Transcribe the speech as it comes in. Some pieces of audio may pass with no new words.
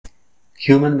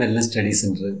Human wellness study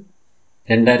centre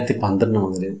 2012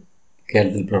 മുതൽ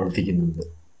കേരളത്തിൽ പ്രവർത്തിക്കുന്നുണ്ട്.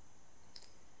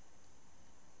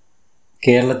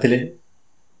 കേരളത്തിൽ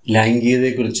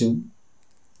ലൈംഗികതയെക്കുറിച്ചും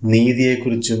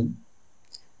നീതിയെക്കുറിച്ചും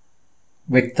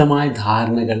വ്യക്തമായ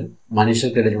ധാരണകൾ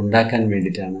മനുഷ്യർക്കിടയിൽ ഉണ്ടാക്കാൻ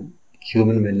വേണ്ടിയിട്ടാണ്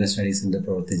ഹ്യൂമൻ വെൽനസ് സ്റ്റഡി സെൻറ്റർ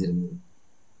പ്രവർത്തിച്ചിരുന്നത്.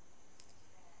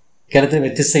 കേരളത്തിലെ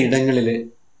വ്യത്യസ്ത ഇടങ്ങളിൽ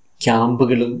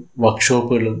ക്യാമ്പുകളും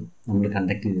വർക്ക്ഷോപ്പുകളും നമ്മൾ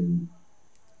കണ്ടക്ട് ചെയ്തിരുന്നു.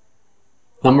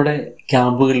 നമ്മുടെ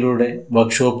ക്യാമ്പുകളിലൂടെ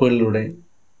വർക്ക്ഷോപ്പുകളിലൂടെ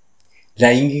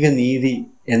ലൈംഗിക നീതി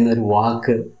എന്നൊരു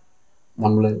വാക്ക്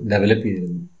നമ്മൾ ഡെവലപ്പ്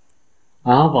ചെയ്തിരുന്നു.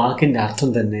 ആ വാക്കിൻ്റെ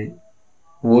അർത്ഥം തന്നെ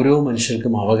ഓരോ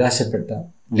മനുഷ്യർക്കും അവകാശപ്പെട്ട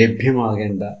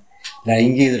ലഭ്യമാകേണ്ട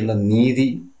ലൈംഗികതയുള്ള നീതി,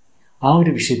 ആ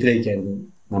ഒരു വിഷയത്തിലേക്കായിരുന്നു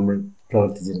നമ്മൾ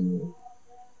പ്രവർത്തിച്ചിരുന്നത്.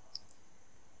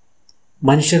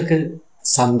 മനുഷ്യർക്ക്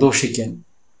സന്തോഷിക്കാൻ,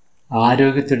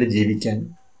 ആരോഗ്യത്തോടെ ജീവിക്കാൻ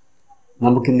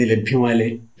നമുക്കിന്ന് ലഭ്യമായ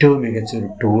ഏറ്റവും മികച്ച ഒരു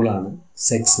ടൂളാണ്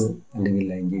സെക്സ് അല്ലെങ്കിൽ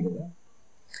ലൈംഗികത.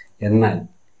 എന്നാൽ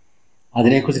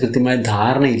അതിനെക്കുറിച്ച് കൃത്യമായ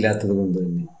ധാരണയില്ലാത്തത് കൊണ്ട്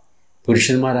തന്നെ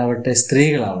പുരുഷന്മാരാവട്ടെ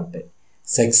സ്ത്രീകളാവട്ടെ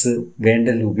സെക്സ്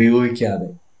വേണ്ടതിൽ ഉപയോഗിക്കാതെ,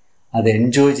 അത്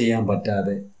എൻജോയ് ചെയ്യാൻ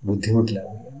പറ്റാതെ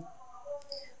ബുദ്ധിമുട്ടിലാവുകയാണ്.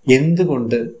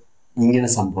 എന്തുകൊണ്ട് ഇങ്ങനെ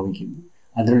സംഭവിക്കുന്നു?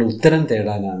 അതിനുള്ള ഉത്തരം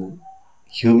തേടാനാണ്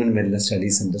ഹ്യൂമൻ വെൽനസ്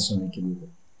സ്റ്റഡി സെൻറ്റർ ശ്രമിക്കുന്നത്.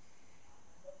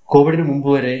 കോവിഡിന് മുമ്പ്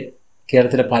വരെ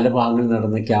കേരളത്തിലെ പല ഭാഗങ്ങളിൽ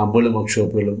നടന്ന ക്യാമ്പുകളും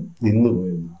വർക്ക്ഷോപ്പുകളും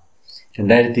നിന്നുപോയിരുന്നു.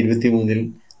 2023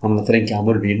 നമ്മൾ അത്രയും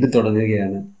ക്യാമ്പുകൾ വീണ്ടും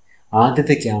തുടങ്ങുകയാണ്.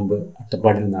 ആദ്യത്തെ ക്യാമ്പ്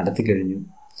അട്ടപ്പാടിയിൽ നടത്തി കഴിഞ്ഞു.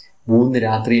 3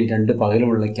 രാത്രിയും 2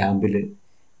 പകലുമുള്ള ക്യാമ്പിൽ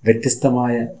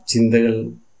വ്യത്യസ്തമായ ചിന്തകൾ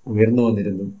ഉയർന്നു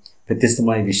വന്നിരുന്നു,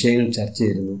 വ്യത്യസ്തമായ വിഷയങ്ങൾ ചർച്ച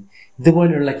ചെയ്തിരുന്നു.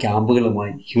 ഇതുപോലെയുള്ള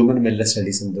ക്യാമ്പുകളുമായി ഹ്യൂമൻ വെൽനസ്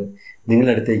സ്റ്റഡി സെൻറ്റർ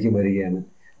നിങ്ങളുടെ അടുത്തേക്ക് വരികയാണ്.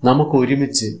 നമുക്ക്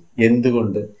ഒരുമിച്ച്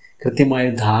എന്തുകൊണ്ട് കൃത്യമായ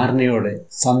ധാരണയോടെ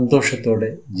സന്തോഷത്തോടെ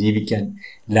ജീവിക്കാൻ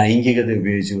ലൈംഗികത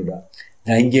ഉപയോഗിച്ചുകൂടാ?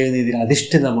 ലൈംഗിക നീതിയിൽ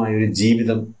അധിഷ്ഠിതമായ ഒരു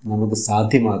ജീവിതം നമുക്ക്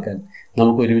സാധ്യമാക്കാൻ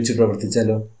നമുക്ക് ഒരുമിച്ച്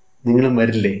പ്രവർത്തിച്ചാലോ? നിങ്ങളും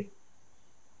വരില്ലേ?